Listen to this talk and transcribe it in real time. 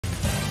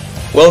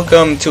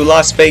Welcome to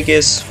Las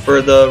Vegas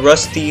for the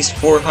Rusteze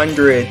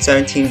 400.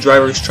 17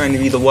 drivers trying to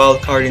be the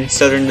wild card in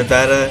Southern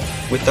Nevada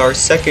with our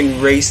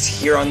second race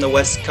here on the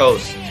West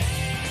Coast.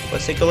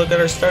 Let's take a look at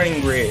our starting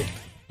grid.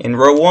 In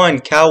row 1,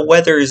 Cal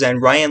Weathers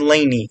and Ryan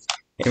Laney.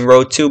 In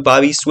row 2,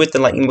 Bobby Swift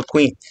and Lightning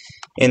McQueen.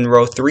 In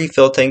row 3,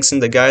 Phil Tankson,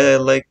 the guy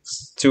that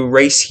likes to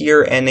race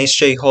here, and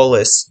H.J.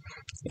 Hollis.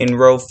 In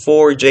row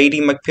 4,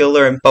 J.D.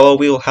 McPillar and Bubba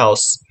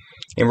Wheelhouse.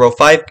 In row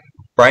 5,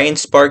 Brian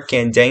Spark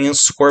and Daniel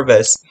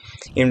Swerves.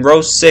 In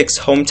row 6,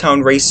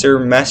 hometown racer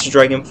Master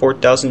Dragon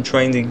 4000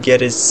 trying to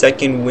get his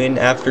second win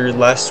after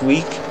last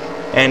week,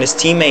 and his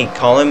teammate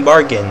Colin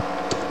Bargan.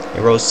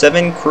 In row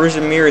 7, Cruz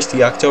Ramirez,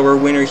 the October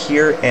winner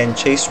here, and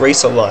Chase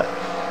Race-A-Lot.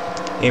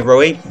 In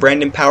row 8,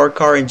 Brandon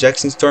Powercar and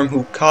Jackson Storm,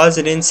 who caused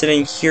an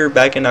incident here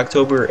back in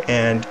October,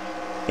 and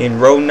in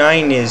row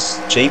 9 is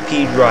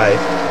JP Drive.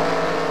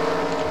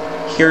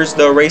 Here's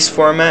the race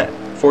format: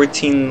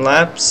 14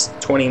 laps,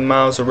 20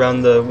 miles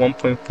around the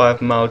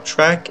 1.5 mile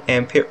track,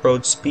 and pit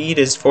road speed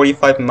is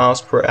 45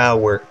 miles per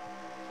hour.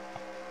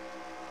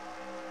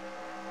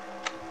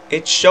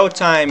 It's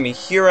showtime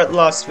here at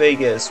Las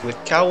Vegas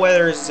with Cal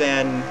Weathers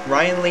and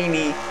Ryan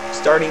Laney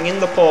starting in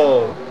the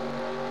pole.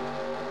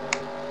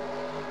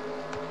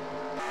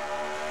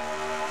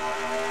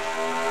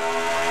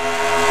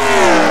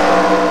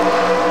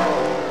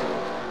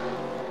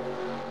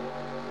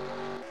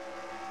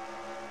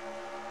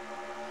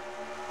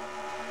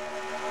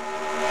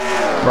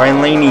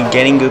 Ryan Laney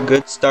getting a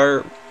good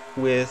start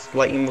with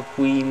Lightning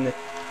McQueen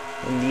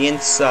in the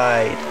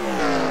inside.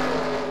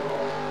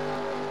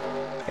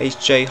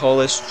 H.J.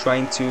 Hollis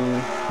trying to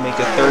make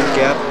a third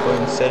gap,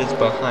 but instead is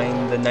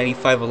behind the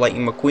 95 of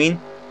Lightning McQueen.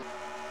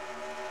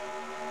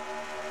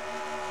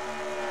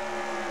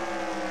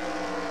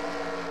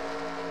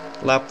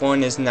 Lap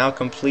 1 is now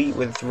complete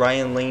with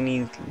Ryan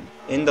Laney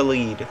in the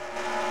lead.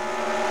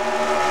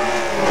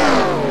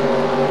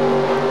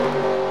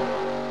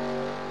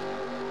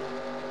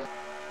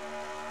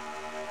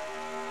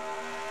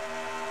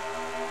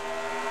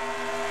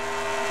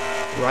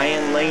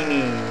 Ryan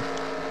Laney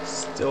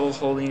still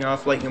holding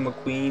off Lightning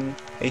McQueen,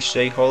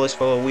 H.J. Hollis,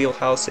 Bubba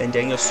Wheelhouse, and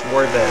Daniel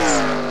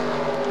Swerves.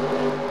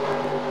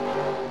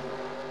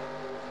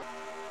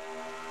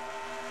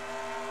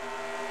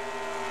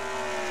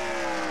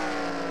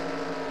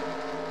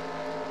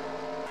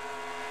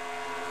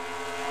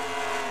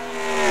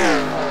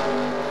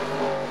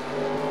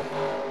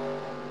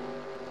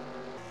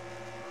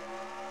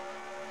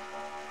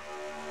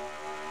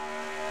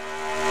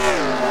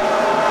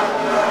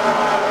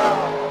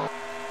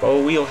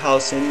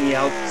 Wheelhouse in the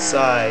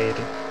outside.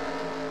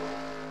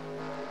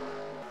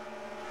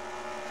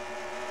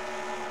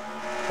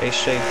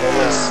 H.J.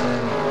 Hollis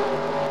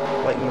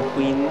and Lightning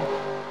McQueen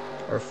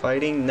are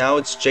fighting. Now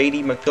it's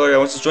J.D. McPillar that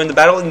wants to join the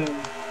battle, and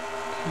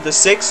the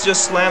 6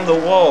 just slammed the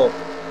wall.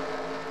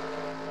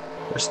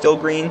 We're still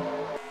green.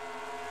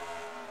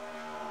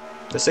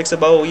 The 6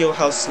 above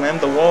Wheelhouse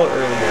slammed the wall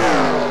earlier.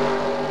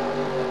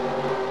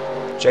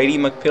 J.D.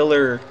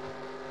 McPillar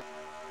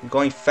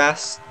going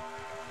fast.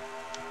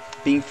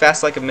 Being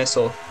fast like a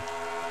missile.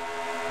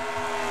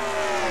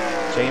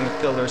 J.D.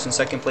 McPillar's in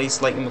second place,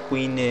 Lightning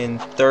McQueen in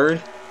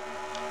third.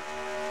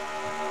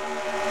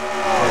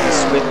 Bobby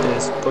Swift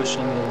is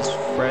pushing his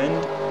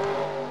friend.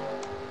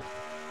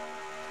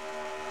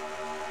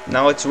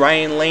 Now it's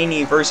Ryan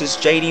Laney versus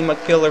J.D.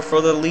 McPillar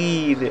for the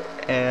lead,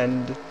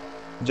 and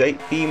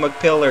J.D.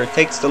 McPillar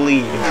takes the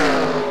lead.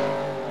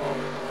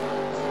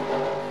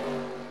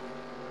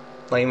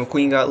 Lightning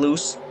McQueen got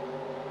loose.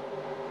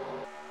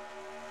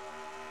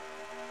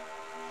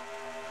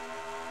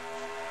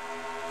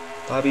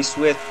 Bobby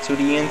Swift to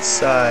the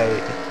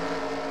inside.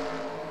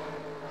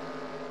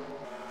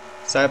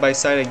 Side by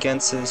side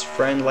against his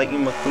friend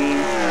Lightning McQueen.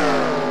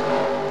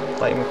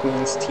 Lightning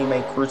McQueen's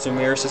teammate Cruz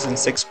Ramirez is in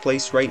 6th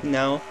place right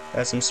now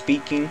as I'm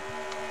speaking.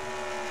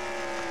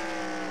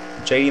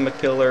 J.D.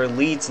 McPillar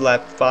leads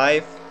lap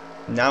 5.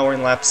 Now we're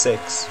in lap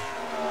 6.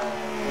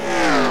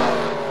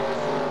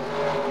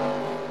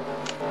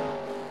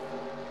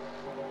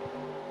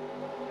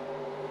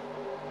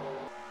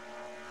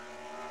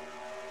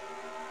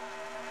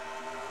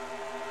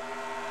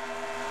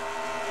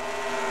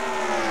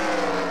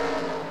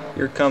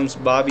 Here comes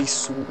Bobby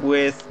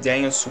Swift,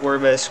 Daniel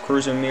Swerves,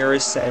 Cruz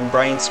Ramirez, and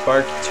Brian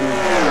Spark to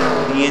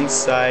the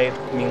inside.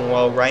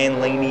 Meanwhile,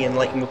 Ryan Laney and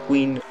Lightning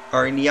McQueen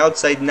are in the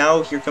outside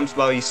now. Here comes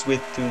Bobby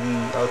Swift to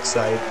the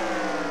outside.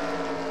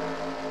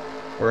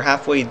 We're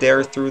halfway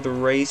there through the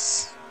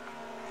race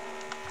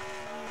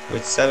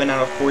with 7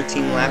 out of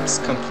 14 laps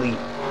complete.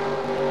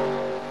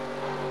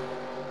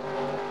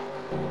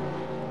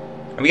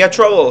 And we got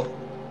trouble.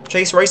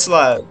 Chase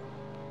Race-A-Lot.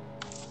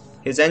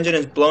 His engine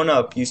is blown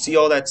up. You see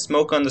all that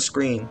smoke on the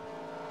screen.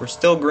 We're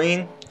still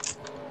green.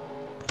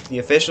 The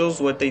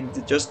officials, what they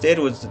just did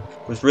was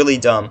really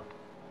dumb.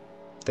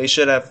 They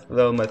should have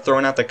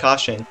thrown out the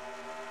caution.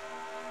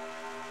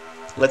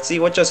 Let's see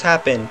what just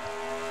happened.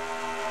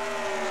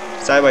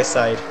 Side by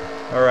side.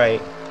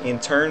 Alright. In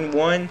turn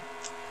 1,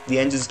 the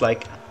engine's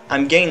like,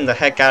 I'm getting the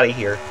heck out of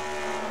here.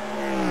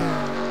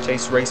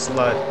 Chase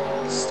Race-A-Lot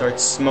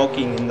starts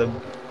smoking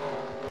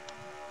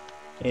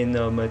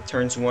in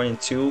turns 1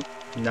 and 2.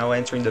 Now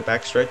entering the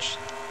backstretch.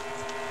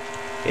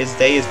 His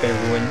day has been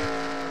ruined.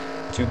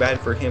 Too bad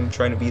for him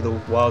trying to be the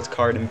wild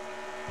card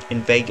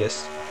in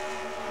Vegas.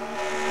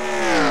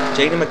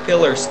 Jaden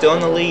McPillar still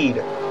in the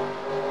lead.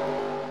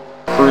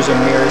 Cruz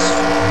Ramirez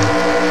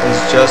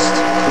is just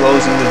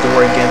closing the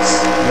door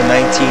against the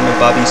 19 of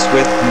Bobby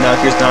Swift. Now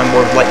here's the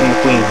onboard of Lightning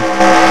McQueen.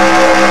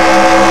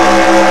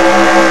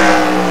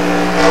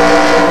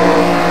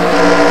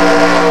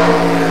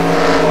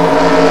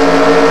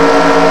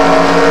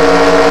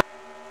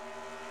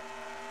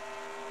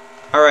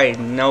 Alright,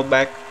 now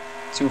back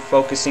to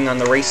focusing on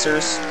the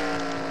racers.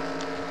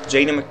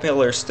 Jaden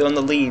McPillar still in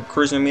the lead.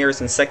 Cruz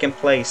Ramirez in second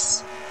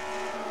place.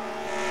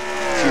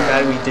 Too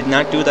bad we did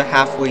not do the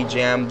halfway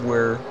jam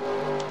where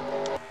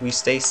we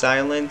stay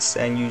silent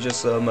and you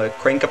just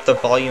crank up the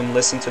volume,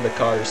 listen to the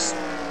cars.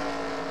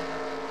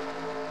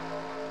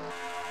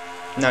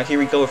 Now here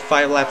we go with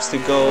 5 laps to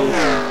go.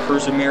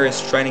 Cruz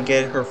Ramirez trying to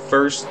get her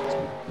first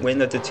win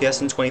of the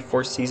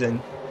 2024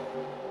 season.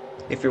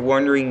 If you're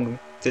wondering,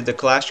 did the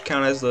Clash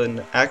count as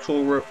an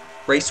actual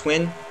race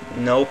win?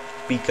 Nope,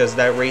 because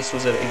that race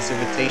was an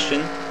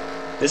exhibition.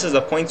 This is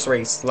a points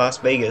race, Las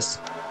Vegas.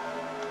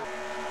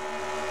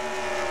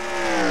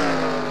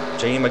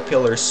 Jaden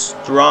McPillar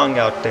strong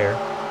out there.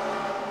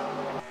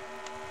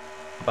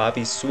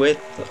 Bobby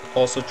Swift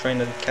also trying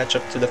to catch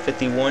up to the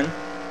 51.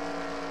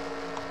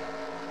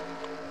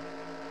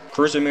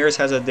 Cruz Ramirez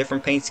has a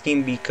different paint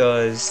scheme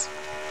because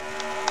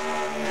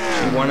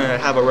she wanted to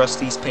have a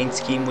Rusteze paint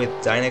scheme with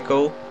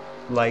Dynaco,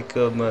 like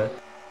her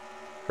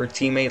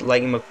teammate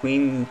Lightning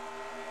McQueen.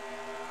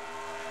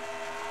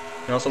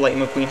 And also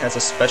Lightning McQueen has a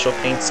special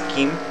paint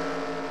scheme.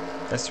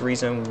 That's the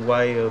reason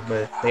why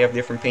they have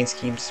different paint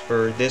schemes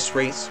for this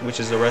race, which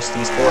is the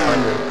Rusteze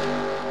 400.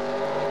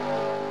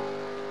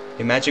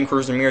 Imagine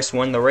Cruz Ramirez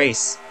won the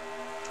race.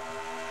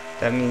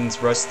 That means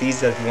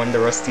Rusteze has won the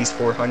Rusteze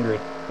 400,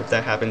 if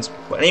that happens.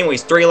 But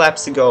anyways, 3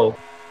 laps to go.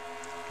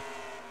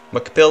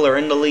 McPillar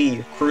in the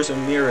lead. Cruz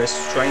Ramirez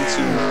trying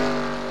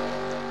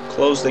to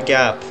close the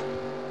gap.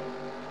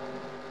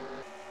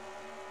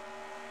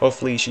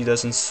 Hopefully she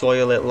doesn't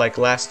soil it like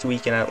last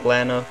week in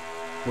Atlanta,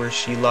 where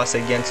she lost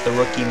against the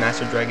rookie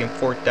Master Dragon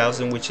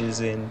 4000, which is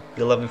in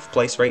 11th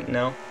place right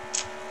now.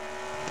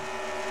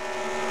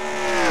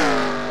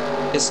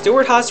 Is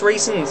Stewart Haas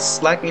Racing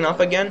slacking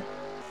off again?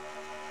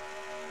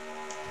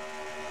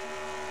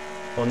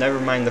 Well,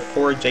 never mind, the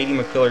 4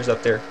 JD McPillars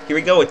up there. Here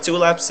we go with 2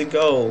 laps to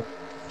go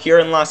here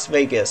in Las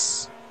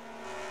Vegas.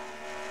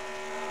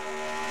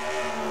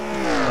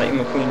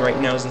 Lightning McQueen right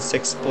now is in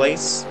 6th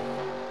place.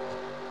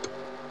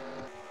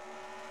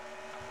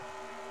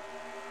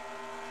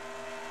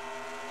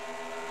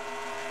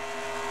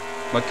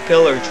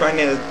 McPillar trying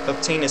to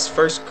obtain his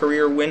first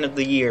career win of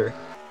the year.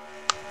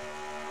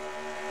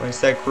 But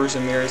instead, Cruz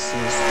Ramirez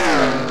is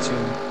trying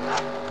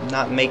to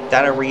not make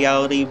that a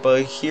reality,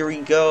 but here we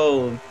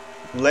go.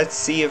 Let's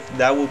see if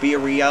that will be a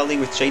reality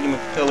with JD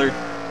McPillar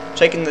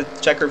checking the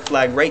checkered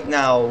flag right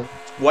now.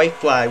 White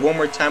flag one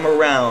more time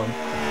around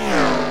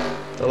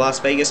the Las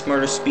Vegas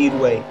Motor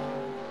Speedway.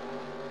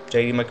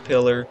 JD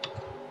McPillar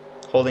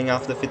holding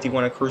off the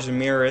 51 of Cruz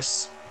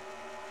Ramirez.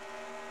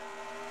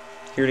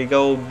 Here to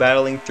go,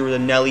 battling through the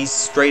Nellies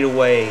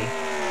straightaway.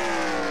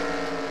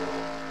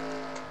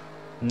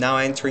 Now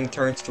entering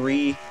turn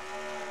 3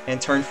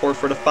 and turn 4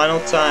 for the final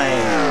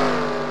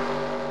time.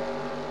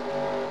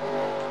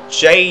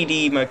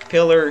 JD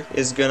McPillar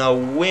is gonna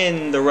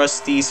win the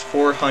Rusteze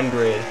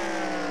 400.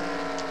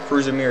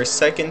 Cruz Ramirez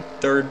 2nd,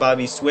 3rd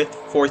Bobby Swift,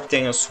 4th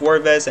Daniel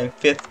Suarez, and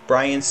 5th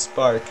Brian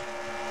Spark.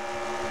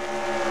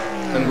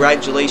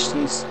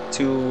 Congratulations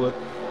to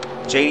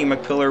JD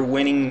McPillar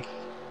winning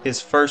his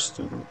first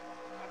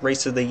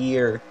race of the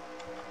year,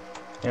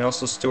 and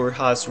also Stewart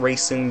Haas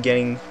Racing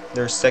getting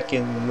their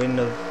 2nd win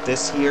of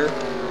this year.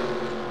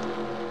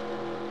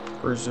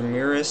 Cruz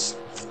Ramirez,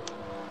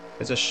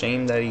 it's a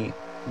shame that he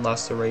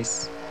lost the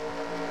race.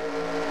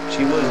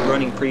 She was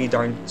running pretty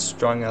darn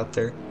strong out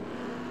there.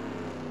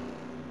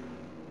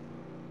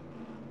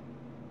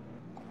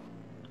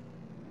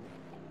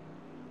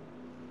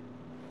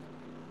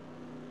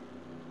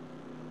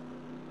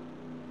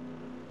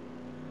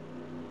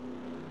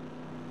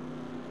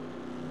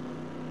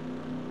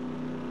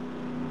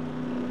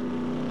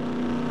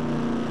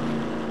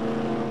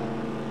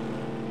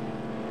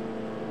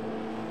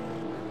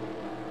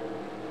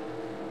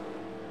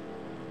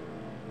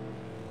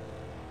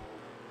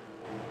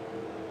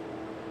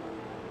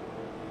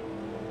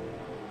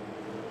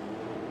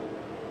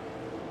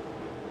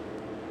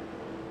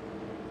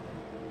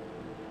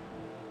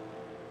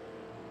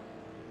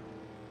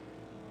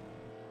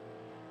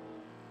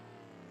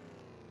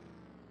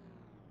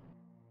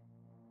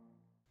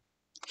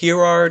 Here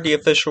are the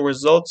official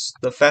results.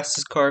 The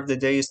fastest car of the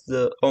day is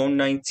the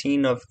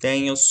 019 of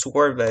Daniel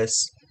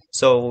Suarez.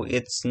 So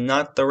it's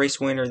not the race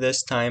winner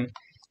this time.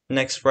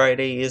 Next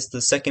Friday is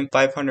the second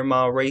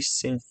 500-mile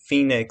race in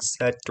Phoenix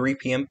at 3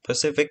 p.m.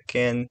 Pacific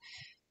and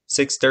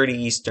 6:30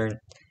 Eastern.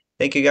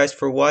 Thank you guys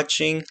for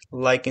watching,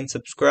 like and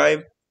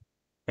subscribe,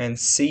 and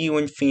see you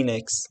in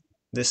Phoenix.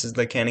 This is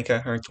Lecanica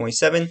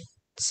 127,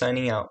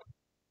 signing out.